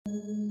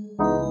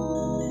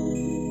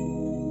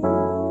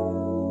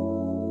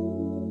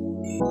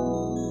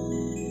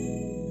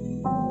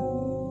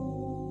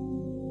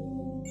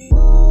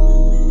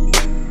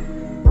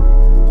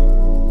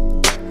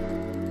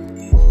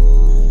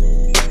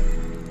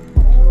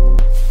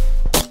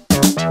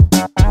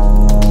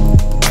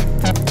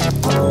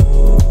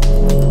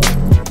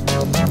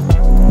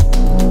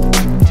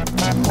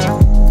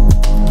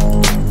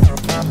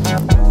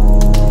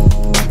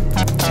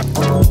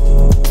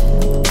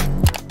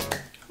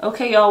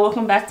Okay, y'all,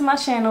 welcome back to my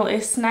channel.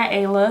 It's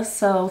Nyala.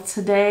 So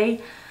today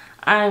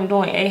I'm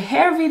doing a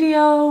hair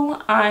video.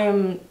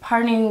 I'm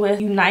partnering with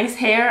UNice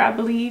hair, I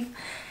believe,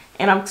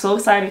 and I'm so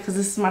excited because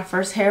this is my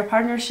first hair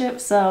partnership,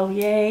 so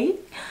yay.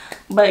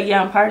 But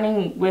yeah, I'm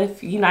partnering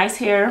with UNice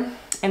hair,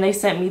 and they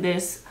sent me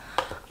this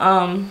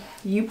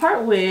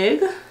U-part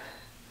wig,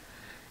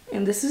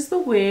 and this is the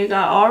wig.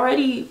 I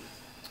already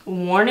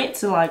worn it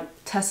to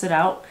like test it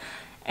out,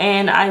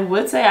 and I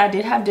would say I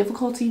did have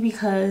difficulty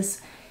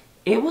because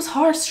it was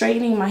hard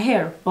straightening my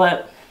hair,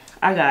 but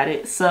I got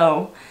it.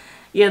 So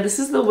yeah, this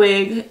is the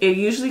wig. It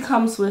usually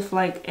comes with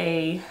like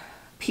a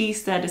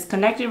piece that is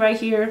connected right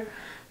here,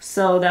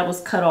 so that was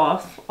cut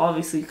off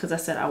obviously because I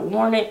said I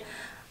worn it.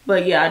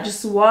 But yeah, I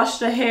just washed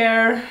the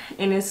hair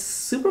and it's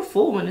super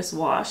full when it's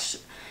washed,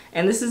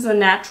 and this is a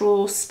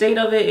natural state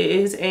of it. It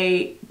is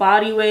a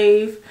body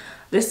wave.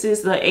 This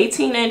is the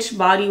 18-inch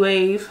body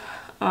wave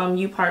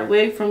U-part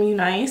wig from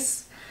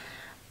UNice.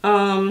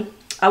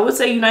 I would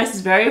say UNice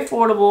is very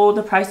affordable.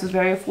 The price is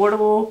very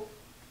affordable.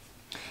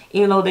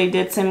 Even though they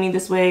did send me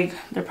this wig,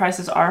 their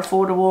prices are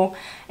affordable.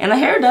 And the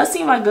hair does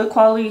seem like good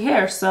quality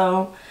hair.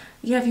 So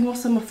yeah, if you want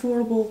some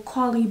affordable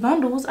quality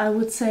bundles, I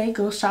would say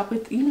go shop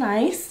with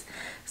UNice.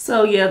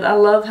 So yeah, I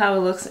love how it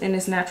looks in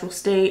its natural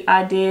state.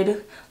 I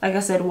did, like I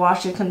said,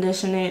 wash it,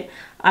 condition it.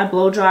 I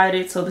blow dried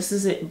it. So this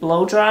is it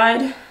blow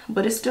dried,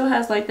 but it still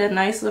has like that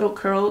nice little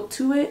curl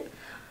to it.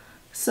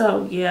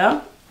 So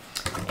yeah,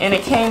 and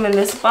it came in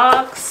this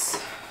box.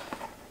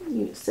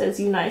 It says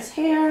UNice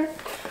hair,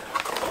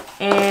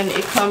 and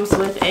it comes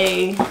with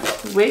a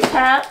wig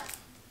cap,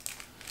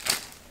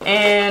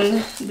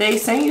 and they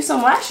send you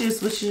some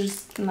lashes, which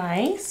is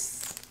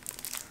nice.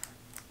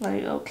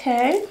 Like,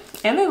 okay,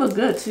 and they look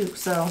good too,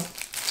 so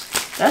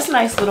that's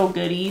nice little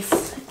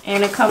goodies.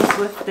 And it comes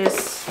with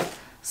this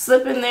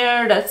slip in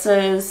there that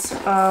says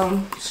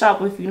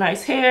shop with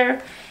UNice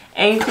hair,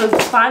 and you could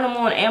find them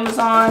on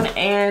Amazon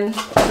and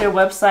their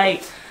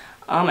website.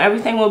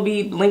 Everything will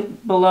be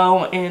linked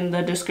below in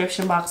the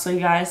description box so you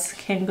guys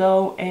can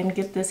go and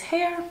get this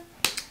hair.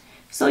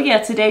 So yeah,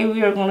 today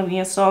we are going to be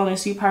installing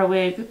this U-part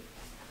wig.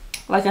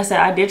 Like I said,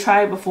 I did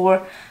try it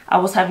before. I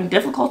was having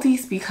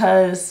difficulties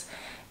because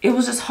it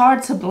was just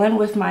hard to blend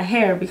with my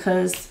hair,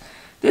 because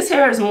this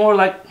hair is more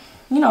like,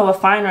 you know, a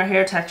finer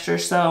hair texture.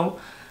 So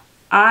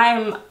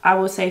I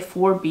would say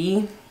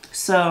 4B.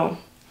 So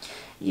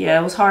yeah,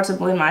 it was hard to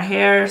blend my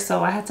hair,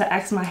 so I had to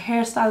ask my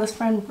hairstylist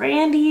friend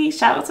Brandy,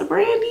 shout out to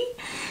Brandy,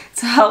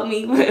 to help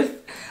me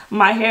with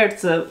my hair,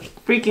 to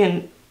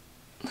freaking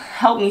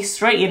help me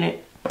straighten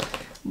it.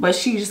 But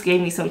she just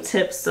gave me some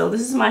tips. So this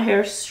is my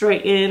hair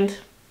straightened.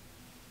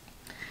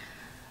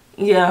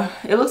 Yeah,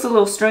 it looks a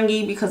little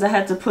stringy because I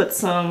had to put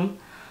some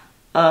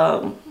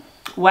use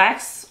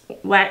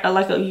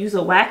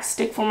a wax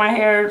stick for my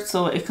hair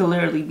so it could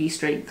literally be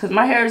straight, because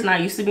my hair is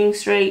not used to being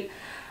straight.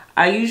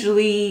 I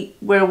usually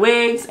wear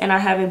wigs and I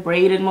have it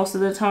braided most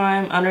of the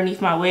time underneath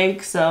my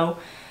wig. So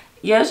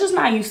yeah, it's just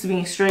not used to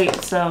being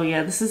straight. So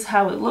yeah, this is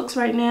how it looks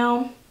right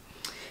now.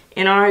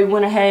 And I already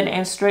went ahead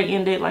and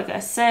straightened it like I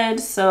said.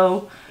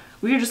 So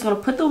we're just going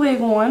to put the wig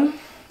on.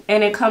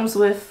 And it comes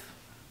with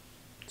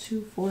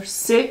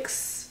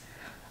 6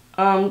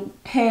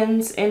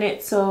 pins in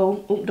it.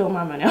 So, oh, don't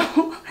mind my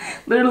nail.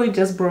 Literally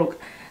just broke.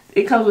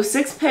 It comes with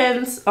 6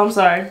 pins. I'm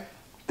sorry,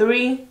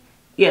 3.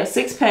 Yeah,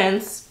 6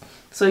 pins.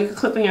 So you can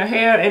clip in your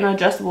hair, and an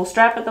adjustable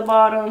strap at the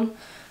bottom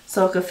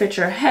so it could fit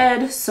your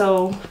head.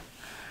 So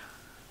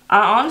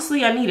I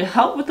needed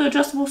help with the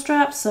adjustable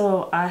strap,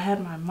 so I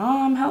had my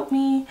mom help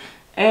me.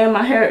 And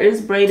my hair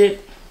is braided.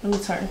 Let me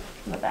turn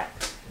in the back.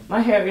 My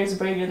hair is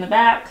braided in the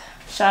back.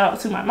 Shout out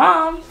to my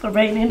mom for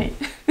braiding it.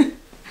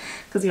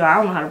 Because y'all, I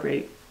don't know how to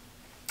braid.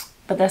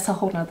 But that's a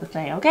whole nother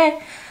thing,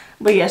 okay?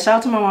 But yeah, shout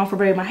out to my mom for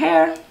braiding my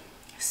hair.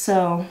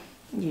 So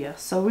yeah,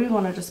 so we're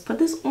going to just put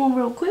this on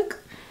real quick,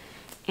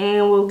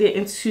 and we'll get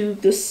into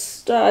the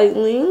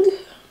styling.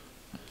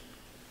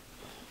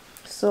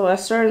 So I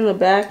started in the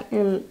back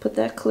and put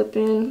that clip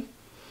in,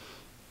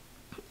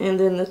 and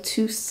then the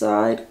 2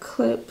 side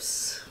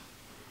clips.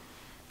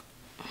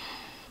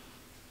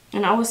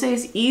 And I would say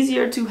it's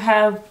easier to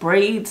have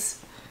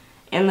braids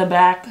in the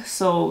back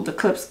so the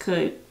clips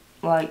could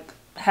like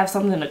have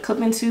something to clip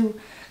into,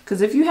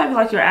 because if you have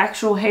like your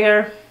actual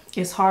hair,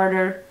 it's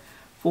harder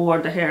for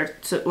the hair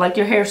to, like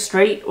your hair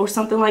straight or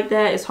something like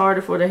that, it's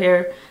harder for the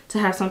hair to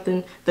have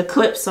something, the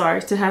clip, sorry,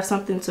 to have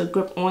something to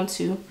grip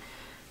onto.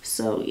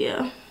 So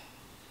yeah,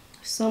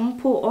 so I'm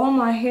gonna pull all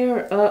my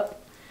hair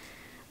up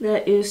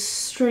that is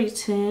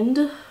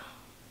straightened.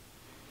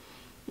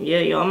 Yeah,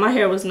 y'all, my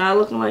hair was not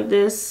looking like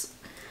this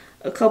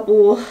a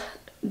couple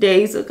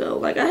days ago.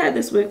 Like, I had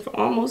this wig for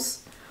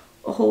almost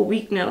a whole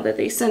week now that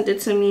they sent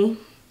it to me,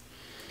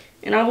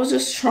 and I was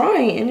just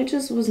trying, and it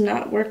just was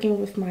not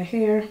working with my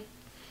hair.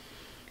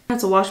 I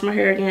had to wash my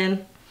hair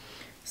again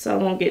so I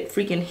won't get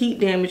freaking heat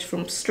damage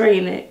from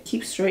straightening it.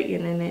 Keep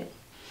straightening it.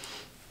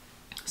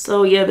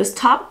 So yeah, this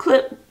top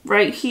clip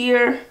right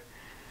here.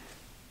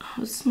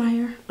 Oh, is this my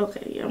hair?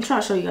 Okay, yeah, I'm trying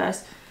to show you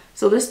guys.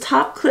 So this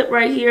top clip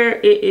right here,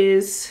 it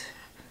is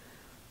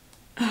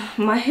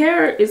my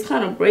hair is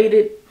kind of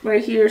braided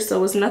right here,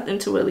 so it's nothing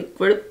to really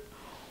grip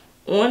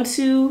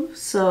onto,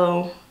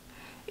 so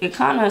it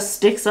kind of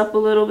sticks up a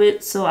little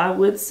bit. So I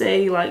would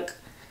say, like,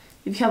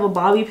 if you have a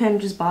bobby pin,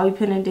 just bobby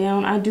pin it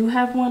down. I do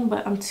have one,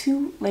 but I'm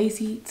too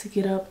lazy to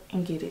get up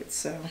and get it,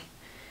 so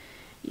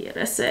yeah,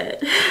 that's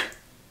sad.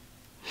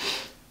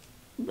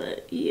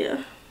 But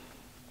yeah,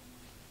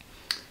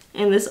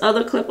 and this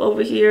other clip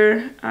over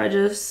here, I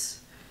just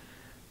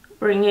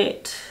bring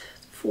it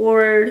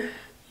forward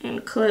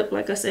and clip.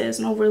 Like I said, it's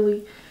not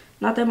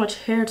that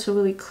much hair to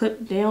really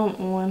clip down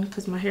on,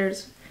 because my hair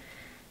is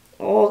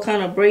all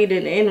kind of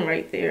braided in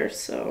right there.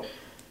 So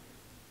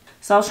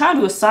I was trying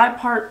to do a side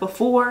part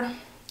before,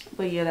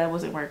 but yeah, that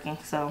wasn't working,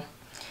 so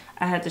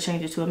I had to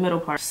change it to a middle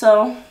part.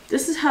 So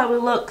this is how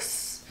it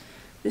looks.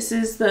 This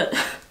is the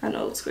I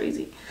know it's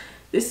crazy.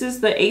 This is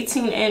the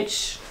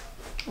 18-inch,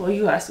 well,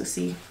 you guys can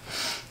see,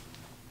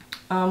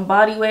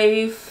 body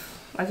wave.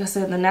 Like I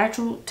said, the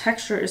natural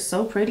texture is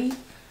so pretty.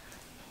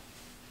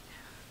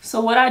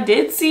 So what I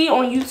did see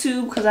on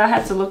YouTube, because I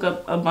had to look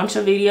up a bunch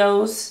of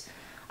videos,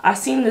 I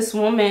seen this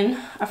woman,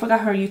 I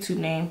forgot her YouTube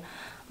name,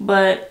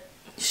 but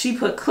she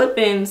put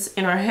clip-ins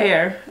in her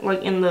hair,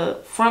 like in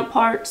the front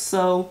part.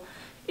 So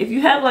if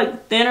you have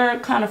like thinner,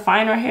 kind of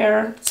finer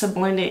hair, to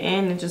blend it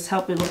in and just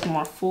help it look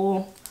more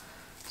full.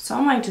 So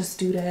I might just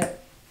do that.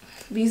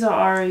 I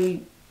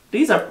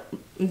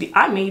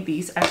made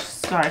these,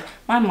 actually, sorry,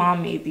 my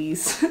mom made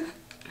these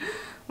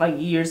like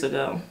years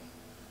ago.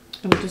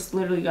 And we just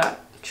literally got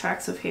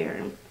tracts of hair.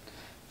 And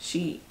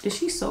did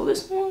she sew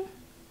this one?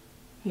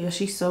 Yeah,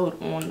 she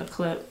sewed on the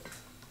clip.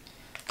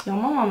 Yo,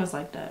 my mom is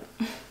like that.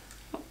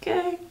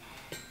 Okay.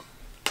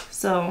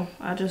 So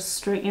I just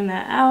straighten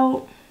that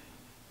out.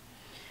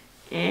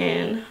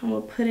 And I'm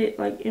gonna put it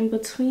like in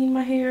between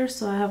my hair,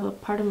 so I have a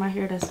part of my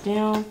hair that's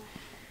down.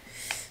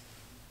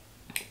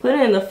 Put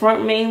it in the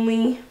front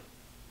mainly.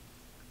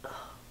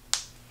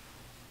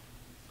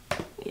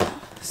 Yeah,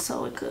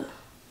 so it could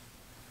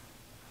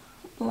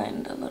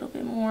blend a little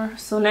bit more.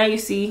 So now you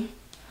see,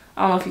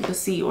 I don't know if you can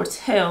see or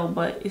tell,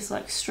 but it's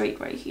like straight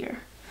right here.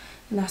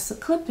 And that's the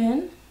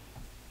clip-in.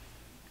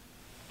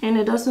 And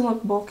it doesn't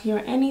look bulky or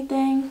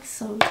anything.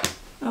 So,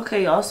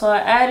 okay, y'all, so I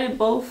added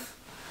both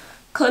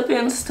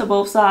clip-ins to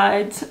both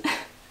sides.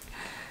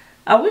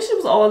 I wish it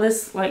was all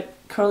this like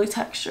curly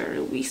texture. It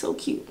would be so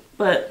cute,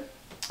 but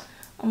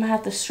I'm gonna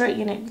have to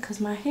straighten it because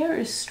my hair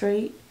is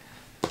straight.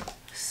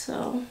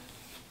 So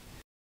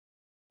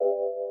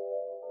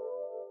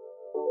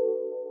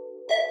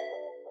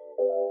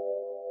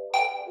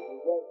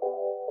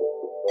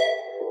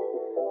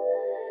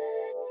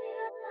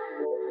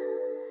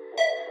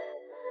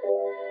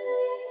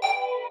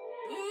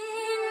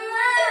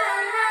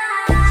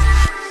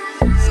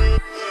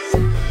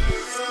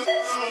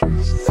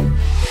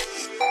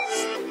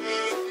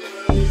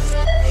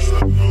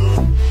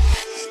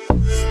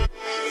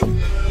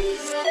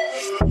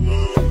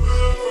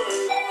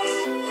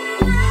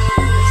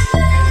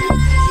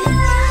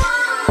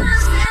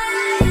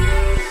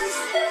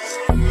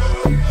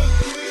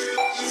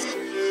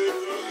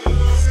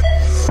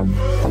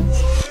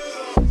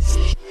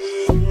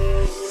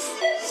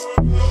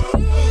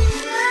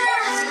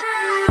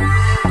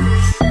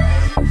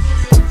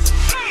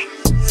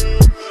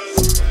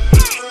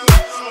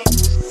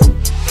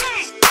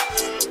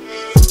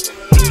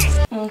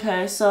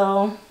okay,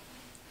 so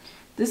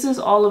this is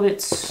all of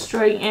it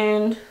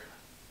straightened.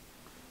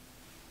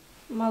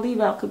 My leave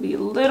out could be a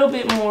little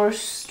bit more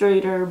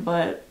straighter,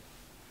 but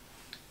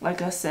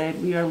like I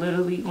said, we are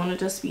literally going to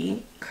just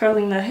be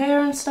curling the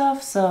hair and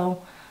stuff.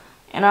 So,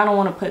 and I don't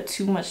want to put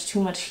too much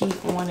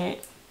heat on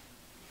it.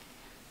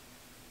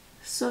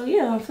 So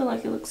yeah, I feel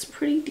like it looks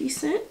pretty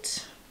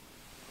decent.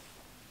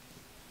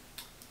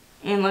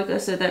 And like I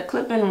said, that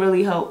clip-in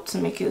really helped to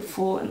make it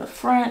full in the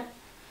front.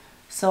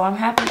 So I'm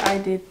happy I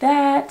did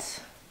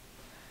that.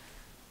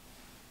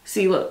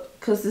 See, look,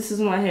 because this is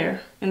my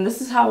hair. And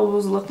this is how it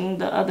was looking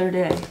the other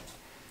day.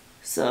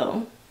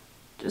 So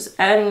just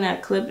adding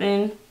that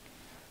clip-in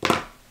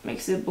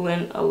makes it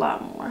blend a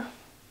lot more.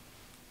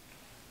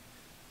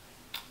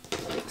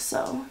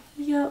 So,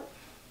 yep.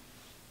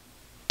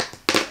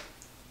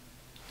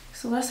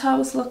 So that's how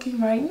it's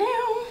looking right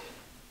now.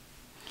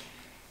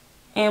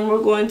 And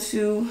we're going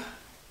to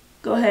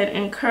go ahead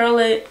and curl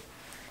it.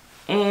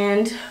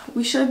 And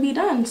we should be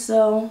done.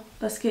 So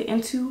let's get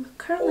into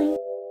curling.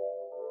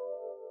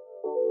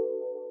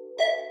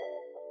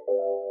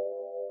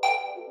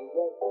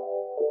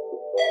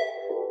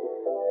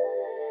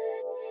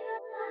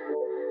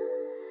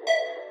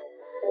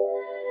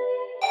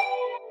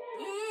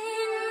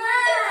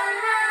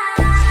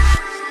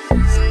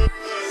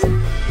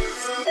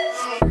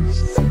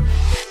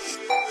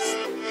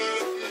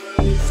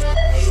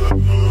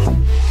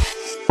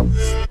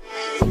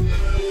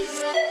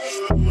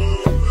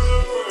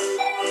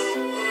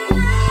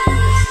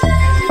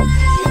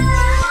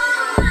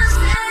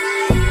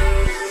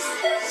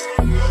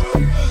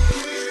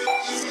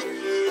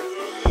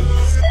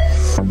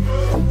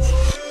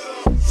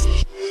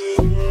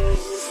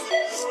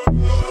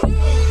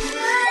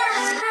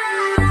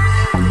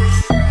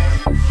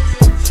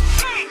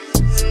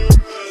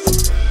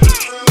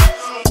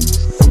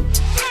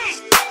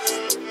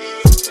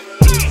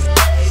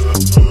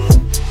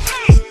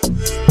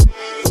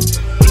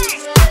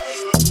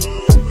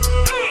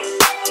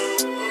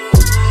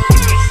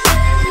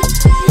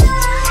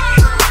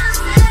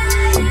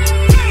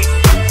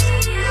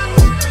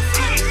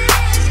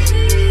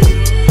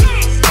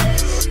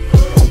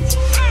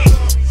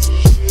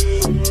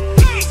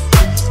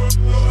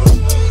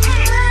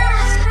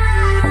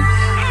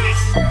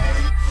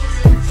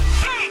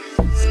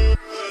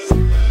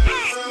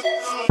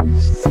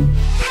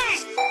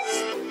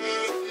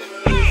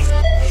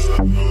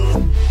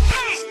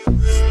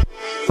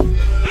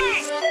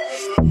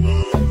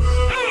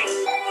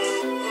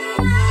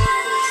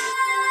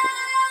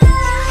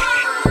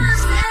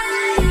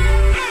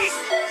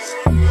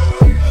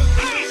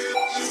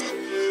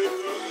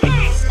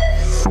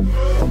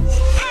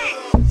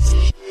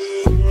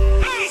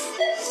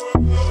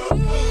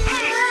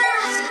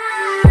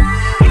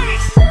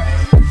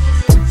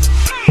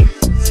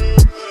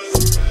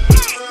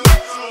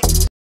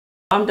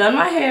 I'm done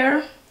my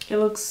hair. It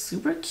looks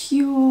super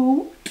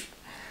cute.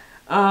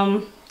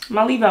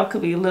 My leave out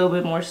could be a little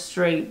bit more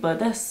straight, but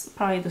that's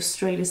probably the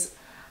straightest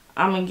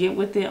I'm gonna get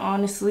with it,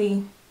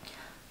 honestly.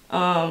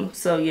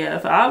 So yeah,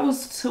 if I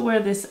was to wear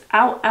this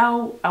out,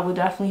 I would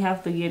definitely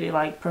have to get it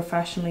like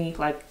professionally,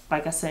 like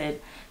I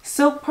said,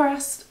 silk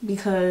pressed,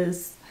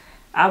 because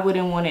I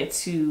wouldn't want it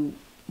to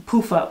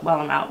poof up while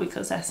I'm out,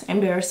 because that's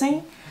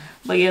embarrassing.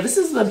 But yeah, this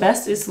is the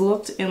best it's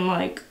looked in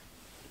like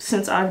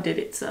since I did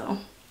it, so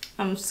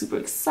I'm super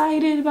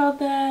excited about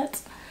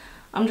that.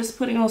 I'm just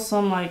putting on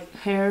some like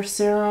hair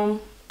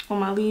serum on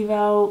my leave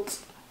out.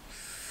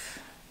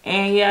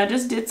 And yeah, I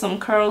just did some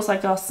curls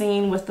like y'all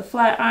seen with the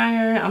flat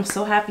iron. I'm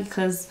so happy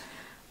because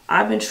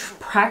I've been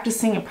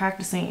practicing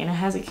and it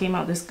hasn't came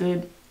out this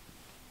good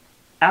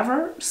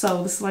ever.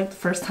 So this is like the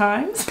first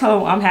time.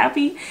 So I'm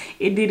happy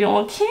it did it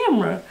on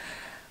camera.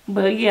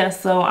 But yeah,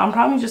 so I'm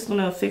probably just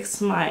gonna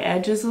fix my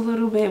edges a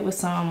little bit with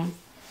some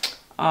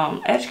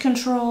edge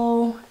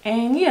control.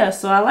 And yeah,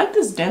 so I like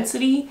this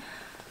density.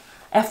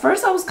 At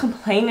first I was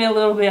complaining a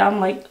little bit. I'm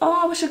like,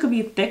 oh, I wish it could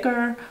be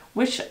thicker,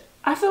 which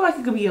I feel like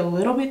it could be a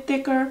little bit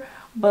thicker,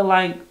 but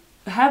like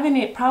having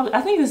it probably,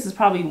 I think this is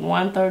probably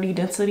 130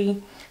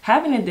 density.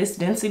 Having it this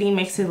density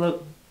makes it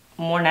look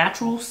more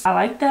natural. So I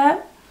like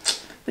that.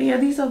 But yeah,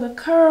 these are the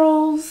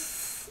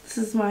curls. This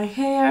is my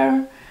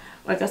hair.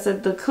 Like I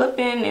said, the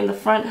clip-in in the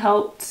front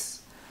helped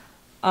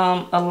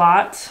a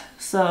lot.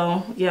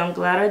 So yeah, I'm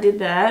glad I did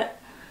that.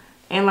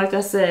 And like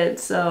I said,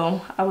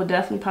 so I would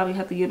definitely probably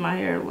have to get my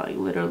hair like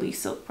literally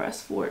silk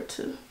pressed for it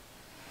to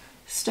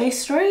stay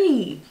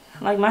straight.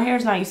 Like my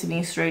hair's not used to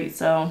being straight,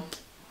 so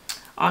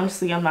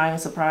honestly I'm not even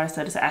surprised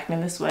that it's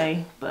acting this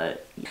way.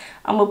 But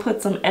I'm gonna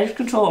put some edge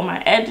control on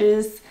my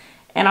edges,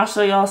 and I'll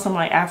show y'all some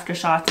like after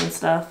shots and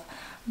stuff.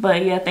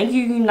 But yeah, thank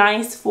you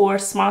UNice for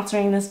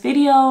sponsoring this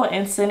video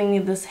and sending me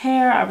this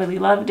hair. I really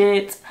loved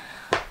it.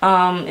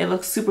 It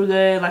looks super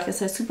good, like I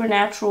said, super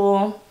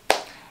natural.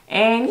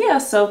 And yeah,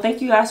 so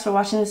thank you guys for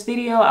watching this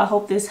video. I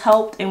hope this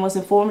helped and was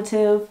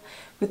informative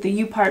with the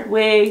U-part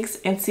wigs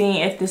and seeing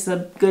if this is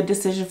a good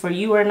decision for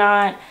you or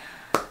not.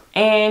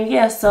 And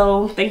yeah,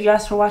 so thank you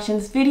guys for watching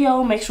this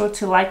video. Make sure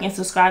to like and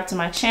subscribe to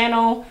my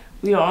channel.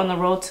 We are on the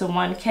road to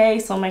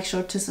 1K, so make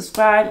sure to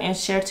subscribe and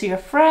share to your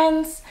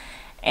friends.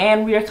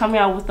 And we are coming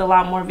out with a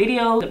lot more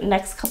videos the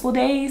next couple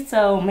days,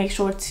 so make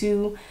sure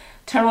to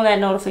turn on that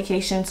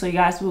notification so you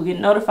guys will get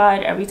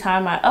notified every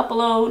time I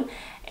upload.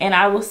 And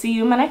I will see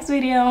you in my next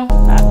video.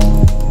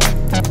 Bye.